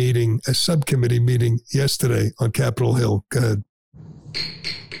subcommittee meeting yesterday on Capitol Hill. Go ahead.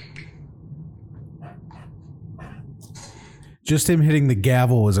 Just him hitting the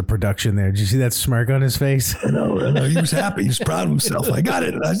gavel was a production there. Did you see that smirk on his face? I know. He was happy. He was proud of himself. I got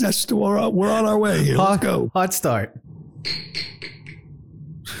it. We're on our way here. Let's go. Hot start.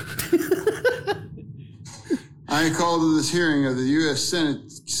 I call to this hearing of the U.S.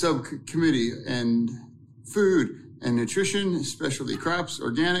 Senate Subcommittee on Food and Nutrition, Specialty Crops,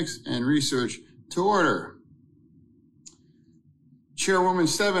 Organics, and Research to order. Chairwoman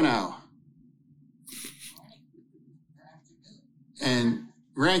Stabenow and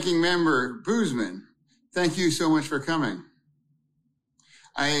Ranking Member Boozman, thank you so much for coming.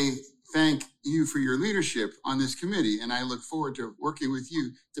 I thank you for your leadership on this committee, and I look forward to working with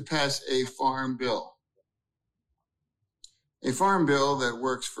you to pass a farm bill. A farm bill that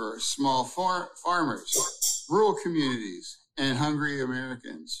works for small farmers, rural communities, and hungry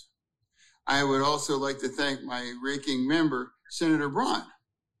Americans. I would also like to thank my ranking member, Senator Braun.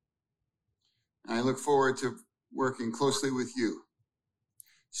 I look forward to working closely with you.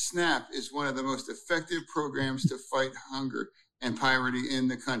 SNAP is one of the most effective programs to fight hunger and poverty in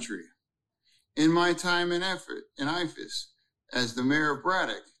the country. In my time and effort in IFAS, as the mayor of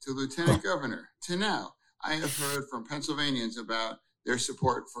Braddock to lieutenant governor to now, I have heard from Pennsylvanians about their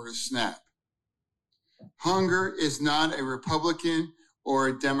support for SNAP. Hunger is not a Republican or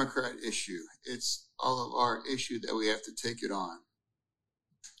a Democrat issue. It's all of our issue that we have to take it on.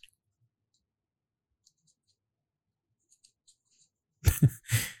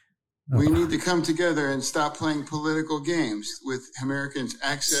 We need to come together and stop playing political games with Americans'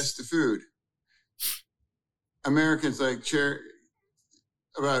 access to food. Americans like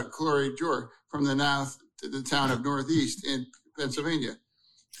about Chloe George from the north to the town of Northeast in Pennsylvania.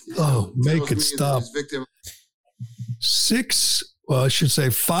 Oh, make it stop.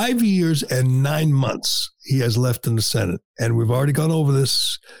 5 years and 9 months he has left in the Senate. And we've already gone over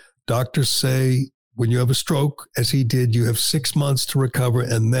this. Doctors say when you have a stroke, as he did, you have 6 months to recover,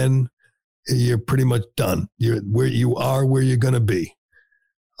 and then you're pretty much done. You're where you're going to be.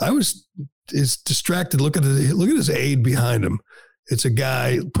 I was distracted. Look at his aide behind him. It's a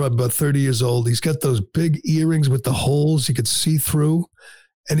guy, probably about 30 years old. He's got those big earrings with the holes you could see through,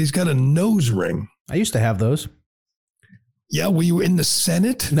 and he's got a nose ring. I used to have those. Yeah, were you in the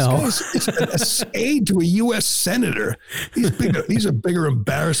Senate? No. This guy's an aide to a U.S. senator. He's a bigger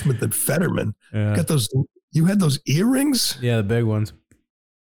embarrassment than Fetterman. Yeah. Got those? You had those earrings? Yeah, the big ones.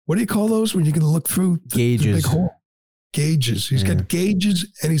 What do you call those when you can look through gauges? The big hole? Gauges. He's got gauges,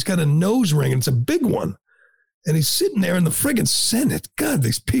 and he's got a nose ring, and it's a big one. And he's sitting there in the friggin' Senate. God,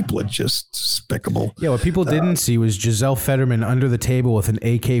 these people are just despicable. Yeah, what people didn't see was Giselle Fetterman under the table with an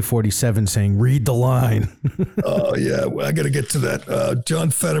AK-47 saying, "Read the line." Oh, yeah. Well, I got to get to that.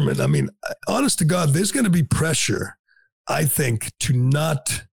 John Fetterman. I mean, honest to God, there's going to be pressure, I think, to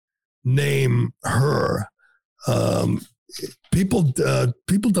not name her. People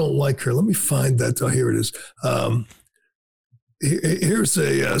don't like her. Let me find that. Oh, here it is. Here's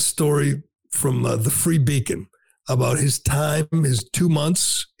a story from the Free Beacon about his 2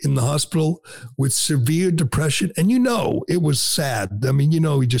 months in the hospital with severe depression. And it was sad. I mean,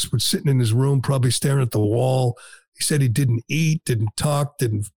 he just was sitting in his room, probably staring at the wall. He said he didn't eat, didn't talk,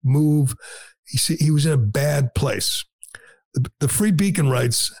 didn't move. He was in a bad place. The Free Beacon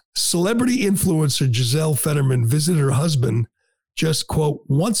writes, celebrity influencer Giselle Fetterman visited her husband just, quote,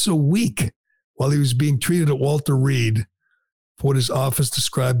 once a week while he was being treated at Walter Reed for what his office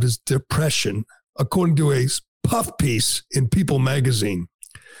described as depression, according to a puff piece in People magazine.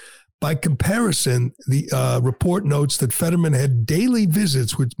 By comparison, the report notes that Fetterman had daily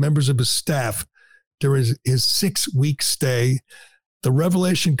visits with members of his staff during his 6-week stay. The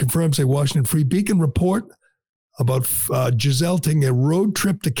revelation confirms a Washington Free Beacon report about Giselle taking a road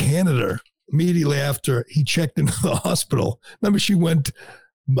trip to Canada immediately after he checked into the hospital. Remember, she went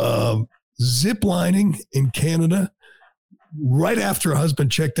zip-lining in Canada right after her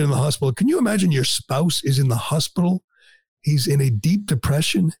husband checked in the hospital. Can you imagine your spouse is in the hospital? He's in a deep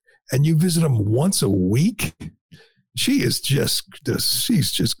depression, and you visit him once a week? She's just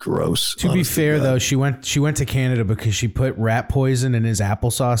gross. To be fair, though, she went to Canada because she put rat poison in his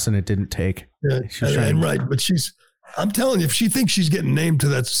applesauce and it didn't take. Yeah, right. But I'm telling you, if she thinks she's getting named to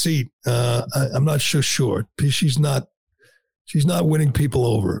that seat, I'm not so sure. She's not winning people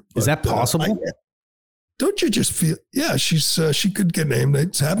over. Is that possible? Don't you just feel? Yeah, she could get named.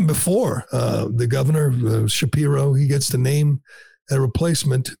 It's happened before. The governor, Shapiro, he gets to name a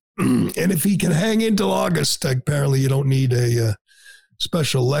replacement. And if he can hang in till August, apparently you don't need a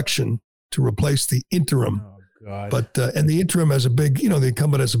special election to replace the interim. Oh, God. But and the interim has a big, the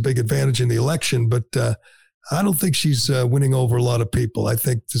incumbent has a big advantage in the election. But I don't think she's winning over a lot of people. I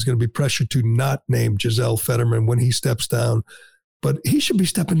think there's going to be pressure to not name Giselle Fetterman when he steps down. But he should be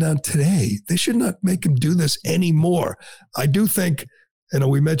stepping down today. They should not make him do this anymore. I do think,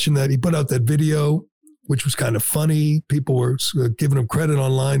 we mentioned that he put out that video, which was kind of funny. People were giving him credit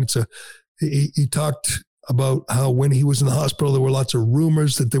online. He talked about how when he was in the hospital, there were lots of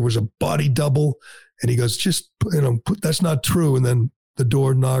rumors that there was a body double. And he goes, that's not true. And then the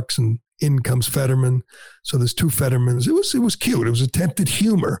door knocks and in comes Fetterman. So there's two Fettermans. It was cute. It was attempted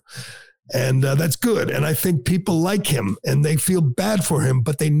humor. And that's good. And I think people like him and they feel bad for him,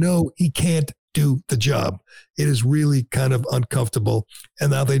 but they know he can't do the job. It is really kind of uncomfortable.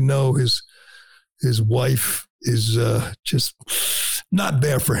 And now they know his wife is just not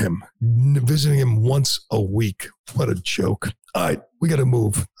there for him, visiting him once a week. What a joke. All right, we got to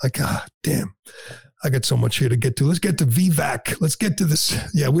move. God damn. I got so much here to get to. Let's get to VVAC. Let's get to this.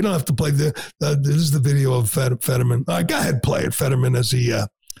 Yeah, we don't have to play this is the video of Fetterman. All right, go ahead, play it. Fetterman as he...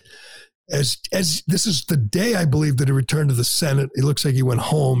 As this is the day, I believe, that he returned to the Senate. It looks like he went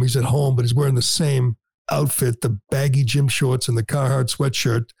home. He's at home, but he's wearing the same outfit, the baggy gym shorts and the Carhartt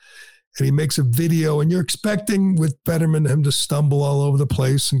sweatshirt. And he makes a video, and you're expecting with Fetterman him to stumble all over the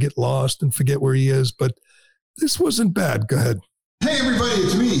place and get lost and forget where he is. But this wasn't bad. Go ahead. Hey, everybody,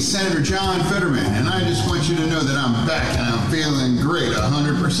 it's me, Senator John Fetterman, and I just want you to know that I'm back and I'm feeling great,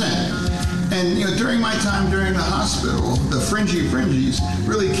 100%. And, during my time during the hospital, the Fringies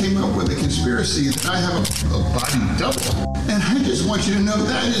really came up with a conspiracy that I have a body double. And I just want you to know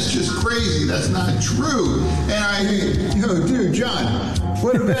that is just crazy. That's not true. And dude, John,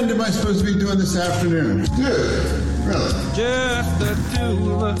 what event am I supposed to be doing this afternoon? Dude, really? Just the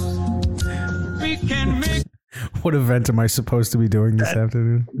two of us. We can make... What event am I supposed to be doing this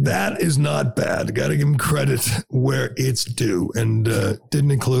afternoon? That is not bad. Got to give him credit where it's due, and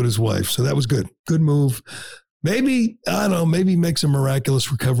didn't include his wife. So that was good. Good move. Maybe, I don't know, maybe makes a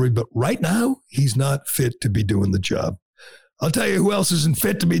miraculous recovery, but right now he's not fit to be doing the job. I'll tell you who else isn't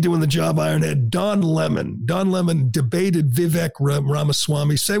fit to be doing the job, Ironhead. Don Lemon. Don Lemon debated Vivek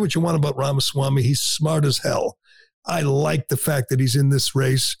Ramaswamy. Say what you want about Ramaswamy. He's smart as hell. I like the fact that he's in this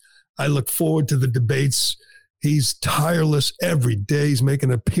race. I look forward to the debates. He's tireless every day. He's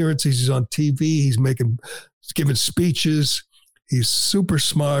making appearances. He's on TV. He's giving speeches. He's super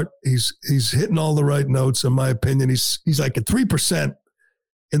smart. He's hitting all the right notes, in my opinion. He's like at 3%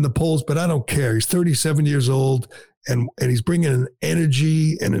 in the polls, but I don't care. He's 37 years old, and he's bringing an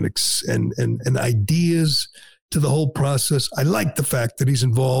energy and and ideas to the whole process. I like the fact that he's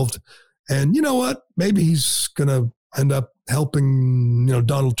involved. And you know what? Maybe he's going to end up helping,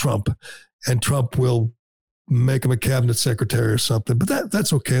 Donald Trump, and Trump will make him a cabinet secretary or something. But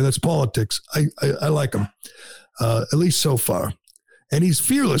that's okay. That's politics. I like him, at least so far. And he's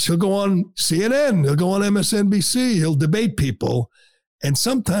fearless. He'll go on CNN. He'll go on MSNBC. He'll debate people. And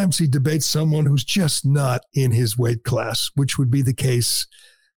sometimes he debates someone who's just not in his weight class, which would be the case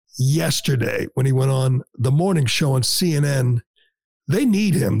yesterday when he went on the morning show on CNN. They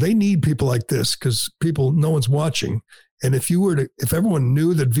need him. They need people like this because no one's watching. And if everyone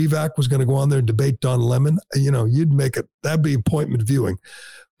knew that Vivek was going to go on there and debate Don Lemon, you'd make it. That'd be appointment viewing.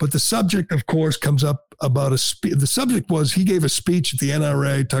 But the subject, of course, comes up about the subject was he gave a speech at the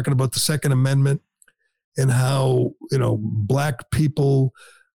NRA talking about the Second Amendment and how, black people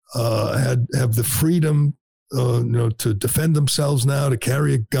have the freedom, to defend themselves now, to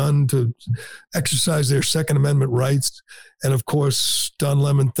carry a gun, to exercise their Second Amendment rights. And of course, Don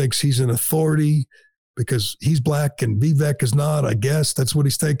Lemon thinks he's an authority because he's black and Vivek is not, I guess. That's what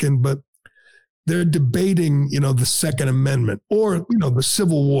he's thinking. But they're debating, the Second Amendment or, the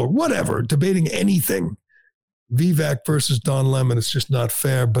Civil War, whatever, debating anything. Vivek versus Don Lemon, it's just not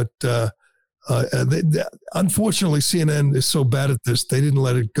fair. But unfortunately, CNN is so bad at this, they didn't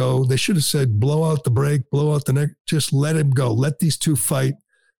let it go. They should have said, blow out the brake, blow out the neck, just let him go. Let these two fight.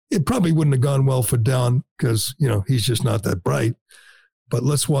 It probably wouldn't have gone well for Don because, he's just not that bright. But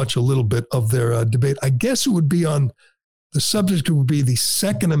let's watch a little bit of their debate. I guess it would be on the subject would be the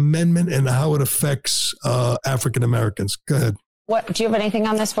Second Amendment and how it affects African Americans. Go ahead. Do you have anything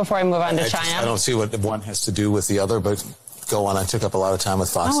on this before I move on to China? I don't see what one has to do with the other, but go on. I took up a lot of time with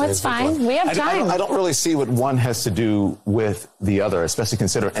Fox. Oh, it's fine. We have time. I don't really see what one has to do with the other, especially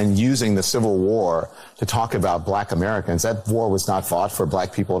and using the Civil War to talk about black Americans. That war was not fought for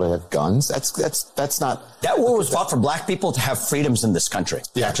black people to have guns. That's not. That war was fought for black people to have freedoms in this country.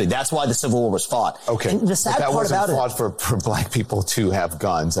 Yeah. Actually, that's why the Civil War was fought. Okay. And the sad part about it. That wasn't fought for black people to have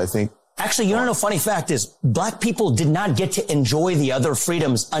guns. I think. Actually, you know, funny fact is black people did not get to enjoy the other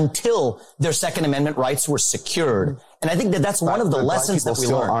freedoms until their Second Amendment rights were secured. And I think that's one of the lessons that we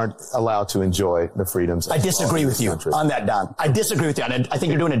learned. Still aren't allowed to enjoy the freedoms. I disagree with you on that, Don. I disagree with you. And I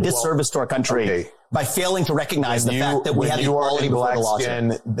think you're doing a disservice to our country by failing to recognize the fact that we have equality before the law.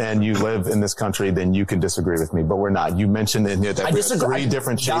 Then you live in this country, then you can disagree with me. But we're not. You mentioned in here that I disagree. Three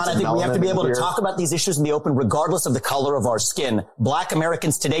different shades Don, I think we have to be able to talk about these issues in the open, regardless of the color of our skin. Black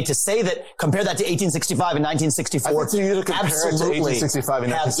Americans today, to say that, compare that to 1865 and 1964, absolutely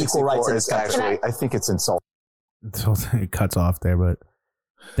have equal rights in this country. I think it's insulting. So it cuts off there, but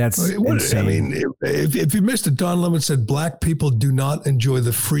that's insane. I mean, if you missed it, Don Lemon said black people do not enjoy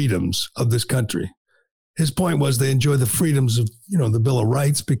the freedoms of this country. His point was they enjoy the freedoms of, the Bill of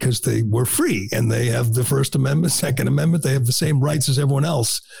Rights because they were free and they have the First Amendment, Second Amendment. They have the same rights as everyone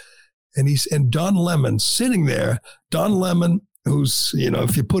else. And Don Lemon sitting there, Don Lemon, who's,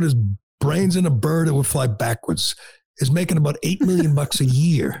 if you put his brains in a bird, it would fly backwards, is making about $8 million a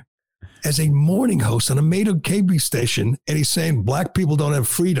year as a morning host on a major cable station, and he's saying black people don't have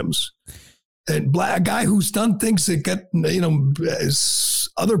freedoms. And a guy who's done things that get,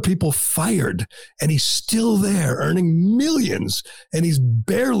 other people fired, and he's still there earning millions, and he's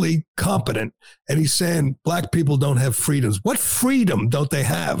barely competent, and he's saying black people don't have freedoms. What freedom don't they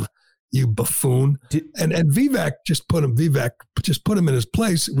have, you buffoon? And Vivek just put him in his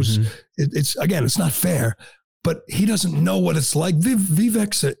place. It was, it's not fair. But he doesn't know what it's like.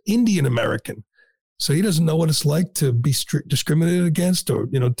 Vivek's an Indian American, so he doesn't know what it's like to be discriminated against, or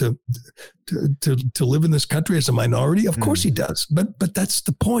to live in this country as a minority. Of course he does, but that's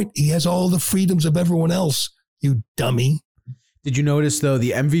the point. He has all the freedoms of everyone else. You dummy. Did you notice though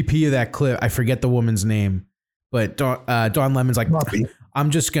the MVP of that clip? I forget the woman's name, but Don Lemon's like,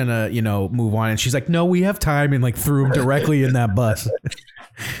 I'm just gonna move on, and she's like, no, we have time, and threw him directly in that bus.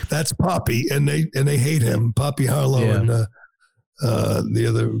 That's Poppy, and they hate him. Poppy Harlow and the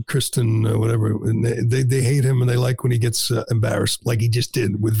other Kristen, whatever. And they hate him, and they like when he gets embarrassed, like he just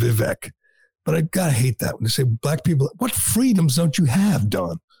did with Vivek. But I gotta hate that when they say black people. What freedoms don't you have,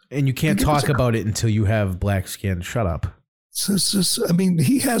 Don? And you can't talk about it until you have black skin. Shut up. I mean,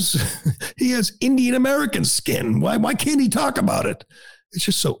 he has Indian American skin. Why can't he talk about it? It's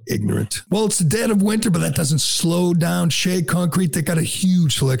just so ignorant. Well, it's the dead of winter, but that doesn't slow down Shea Concrete. They got a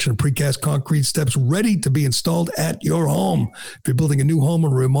huge selection of precast concrete steps ready to be installed at your home. If you're building a new home or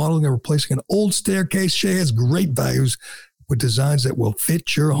remodeling or replacing an old staircase, Shea has great values with designs that will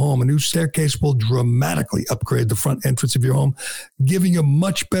fit your home. A new staircase will dramatically upgrade the front entrance of your home, giving you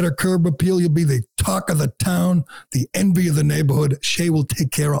much better curb appeal. You'll be the talk of the town, the envy of the neighborhood. Shea will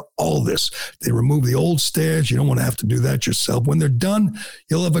take care of all this. They remove the old stairs. You don't want to have to do that yourself. When they're done,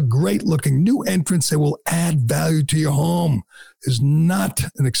 you'll have a great looking new entrance that will add value to your home. It's not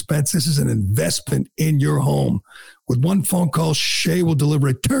an expense. This is an investment in your home. With one phone call, Shea will deliver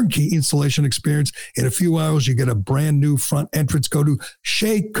a turnkey installation experience. In a few hours, you get a brand new front entrance. Go to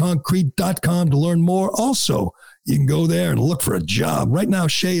SheaConcrete.com to learn more. Also, you can go there and look for a job. Right now,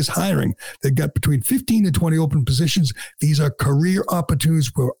 Shea is hiring. They've got between 15 and 20 open positions. These are career opportunities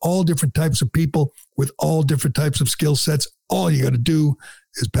for all different types of people with all different types of skill sets. All you got to do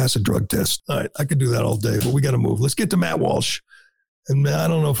is pass a drug test. All right, I could do that all day, but we got to move. Let's get to Matt Walsh. And I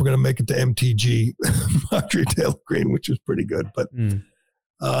don't know if we're going to make it to MTG, Marjorie Taylor Greene, which is pretty good. But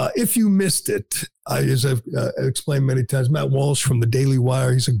if you missed it, as I've explained many times, Matt Walsh from the Daily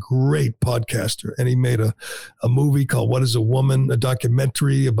Wire, he's a great podcaster. And he made a movie called What is a Woman?, a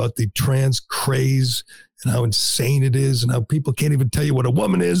documentary about the trans craze and how insane it is and how people can't even tell you what a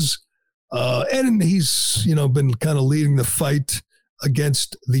woman is. And he's, been kind of leading the fight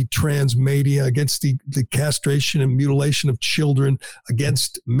against the trans media, against the castration and mutilation of children,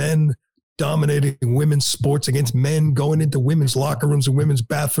 against men dominating women's sports, against men going into women's locker rooms and women's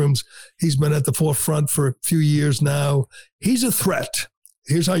bathrooms. He's been at the forefront for a few years now. He's a threat.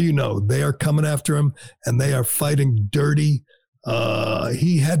 Here's how you know. They are coming after him, and they are fighting dirty.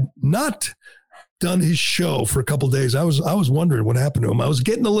 He had not done his show for a couple of days. I was wondering what happened to him. I was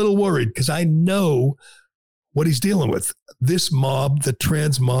getting a little worried because I know what he's dealing with. This mob, the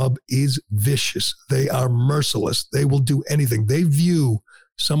trans mob, is vicious. They are merciless. They will do anything. They view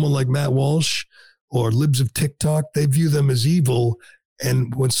someone like Matt Walsh or Libs of TikTok, they view them as evil.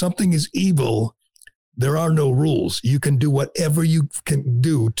 And when something is evil, there are no rules. You can do whatever you can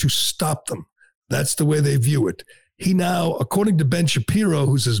do to stop them. That's the way they view it. He now, according to Ben Shapiro,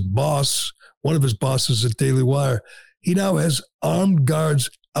 who's his boss, one of his bosses at Daily Wire, he now has armed guards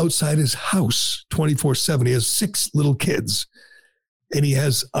outside his house 24/7. He has 6 little kids, and he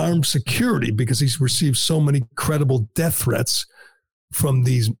has armed security because he's received so many credible death threats from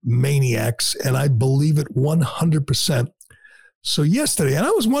these maniacs. And I believe it 100%. So yesterday, and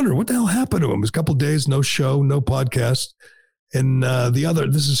I was wondering what the hell happened to him. It was a couple of days, no show, no podcast. And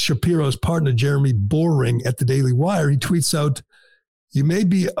this is Shapiro's partner, Jeremy Boring at the Daily Wire. He tweets out, "You may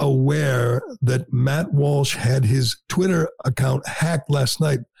be aware that Matt Walsh had his Twitter account hacked last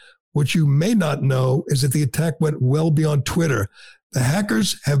night. What you may not know is that the attack went well beyond Twitter. The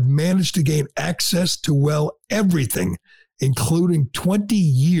hackers have managed to gain access to, everything, including 20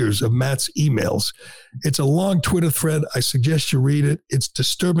 years of Matt's emails. It's a long Twitter thread. I suggest you read it. It's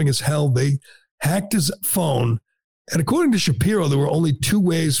disturbing as hell. They hacked his phone. And according to Shapiro, there were only 2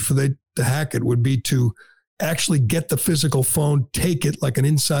 ways for they to hack it. Would be to actually get the physical phone, take it like an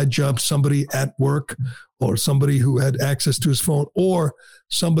inside job, somebody at work or somebody who had access to his phone, or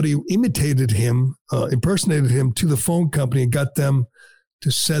somebody who imitated him, impersonated him to the phone company and got them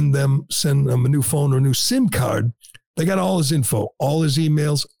to send them a new phone or a new SIM card. They got all his info, all his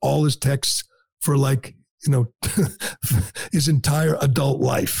emails, all his texts for his entire adult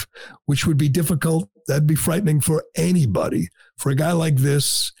life, which would be difficult. That'd be frightening for anybody. For a guy like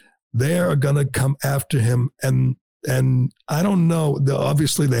this, they are going to come after him. And I don't know,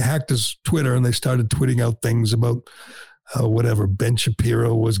 obviously they hacked his Twitter and they started tweeting out things about Ben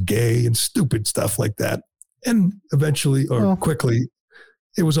Shapiro was gay and stupid stuff like that. And eventually quickly,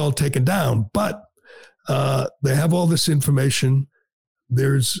 it was all taken down. But they have all this information.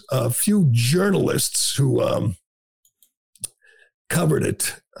 There's a few journalists who covered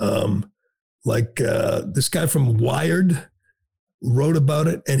it. This guy from Wired wrote about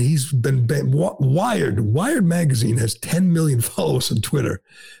it, and he's been Wired magazine has 10 million followers on Twitter,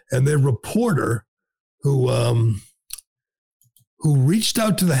 and their reporter who reached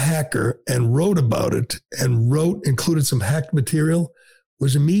out to the hacker and wrote about it and included some hacked material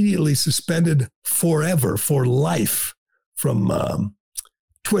was immediately suspended forever, for life, from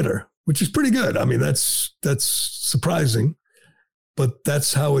Twitter, which is pretty good. I mean, that's surprising, but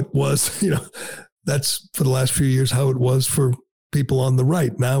that's how it was. That's for the last few years how it was for people on the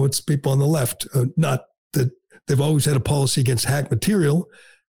right. Now it's people on the left. Not that they've always had a policy against hacked material.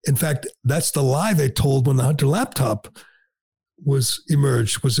 In fact, that's the lie they told when the Hunter laptop was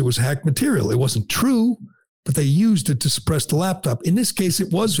emerged, was it was hacked material. It wasn't true. but they used it to suppress the laptop. In this case,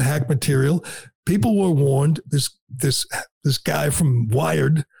 it was hack material. People were warned. This guy from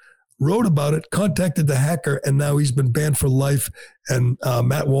Wired wrote about it, contacted the hacker, and now he's been banned for life. And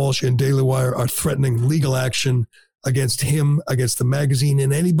Matt Walsh and Daily Wire are threatening legal action against him, against the magazine,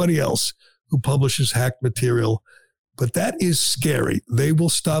 and anybody else who publishes hacked material. But that is scary. They will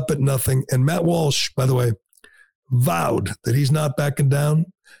stop at nothing. And Matt Walsh, by the way, vowed that he's not backing down.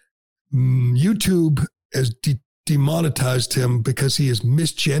 YouTube has demonetized him because he is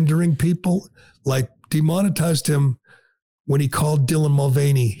misgendering people, like demonetized him when he called Dylan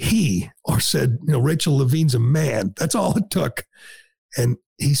Mulvaney or said, Rachel Levine's a man. That's all it took. And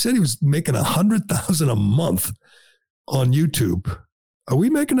he said he was making $100,000 a month on YouTube. Are we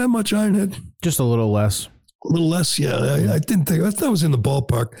making that much, Ironhead? Just a little less. A little less, yeah. I didn't think, I thought it was in the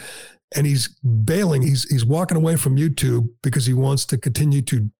ballpark. And he's bailing. He's walking away from YouTube because he wants to continue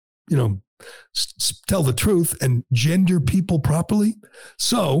to, tell the truth and gender people properly.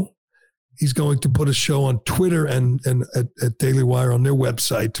 So he's going to put a show on Twitter and at Daily Wire on their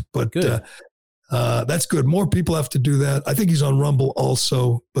website. But that's good. More people have to do that. I think he's on Rumble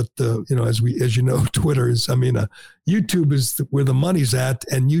also. But as you know, Twitter is. YouTube is where the money's at,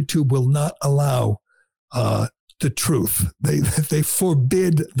 and YouTube will not allow the truth. They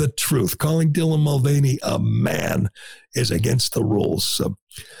forbid the truth. Calling Dylan Mulvaney a man is against the rules. So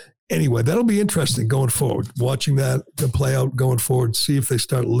anyway, that'll be interesting going forward. Watching that play out going forward. See if they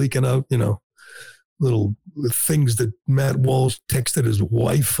start leaking out, little things that Matt Walsh texted his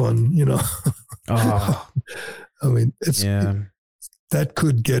wife on, Oh. That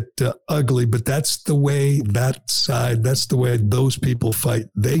could get ugly, but that's the way that's the way those people fight.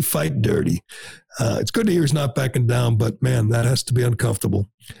 They fight dirty. It's good to hear he's not backing down, but man, that has to be uncomfortable.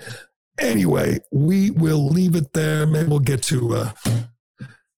 Anyway, we will leave it there. Maybe we'll get to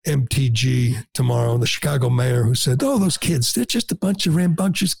MTG tomorrow, and the Chicago mayor who said, those kids, they're just a bunch of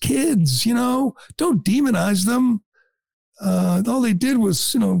rambunctious kids, don't demonize them. All they did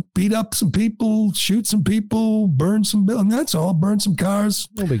was, beat up some people, shoot some people, burn some buildings. That's all. Burn some cars.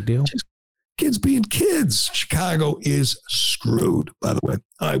 No big deal. Just kids being kids. Chicago is screwed, by the way.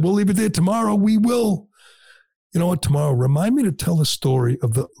 All right, we'll leave it there. Tomorrow we will, tomorrow, remind me to tell the story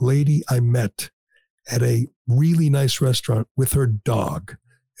of the lady I met at a really nice restaurant with her dog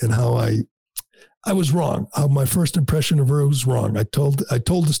and how I was wrong. How my first impression of her was wrong. I told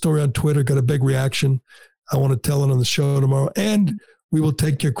the story on Twitter, got a big reaction. I want to tell it on the show tomorrow, and we will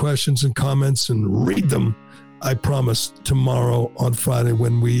take your questions and comments and read them. I promise tomorrow on Friday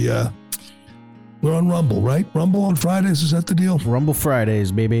when we're on Rumble, right? Rumble on Fridays, is that the deal? Rumble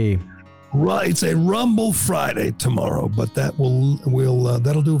Fridays, baby. Right, it's a Rumble Friday tomorrow, but that'll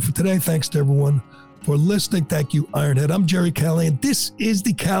do it for today. Thanks to everyone for listening. Thank you, Ironhead. I'm Gerry Callahan. This is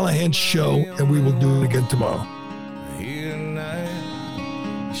the Callahan Show, and we will do it again tomorrow. Here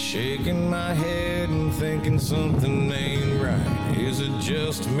tonight, shaking my head and thinking something ain't right. Is it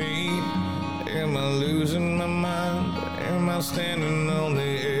just me? Am I losing my mind? Am I standing on the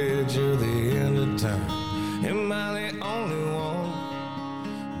edge of the end of time? Am I the only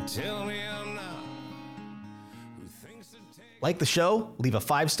one? Tell me I'm not. Who thinks to take... Like the show? Leave a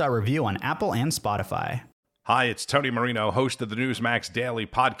 5-star review on Apple and Spotify. Hi, it's Tony Marino, host of the Newsmax Daily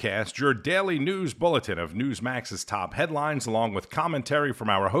Podcast, your daily news bulletin of Newsmax's top headlines, along with commentary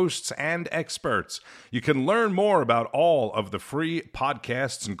from our hosts and experts. You can learn more about all of the free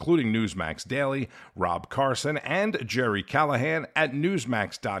podcasts, including Newsmax Daily, Rob Carson, and Gerry Callahan at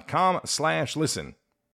newsmax.com/listen.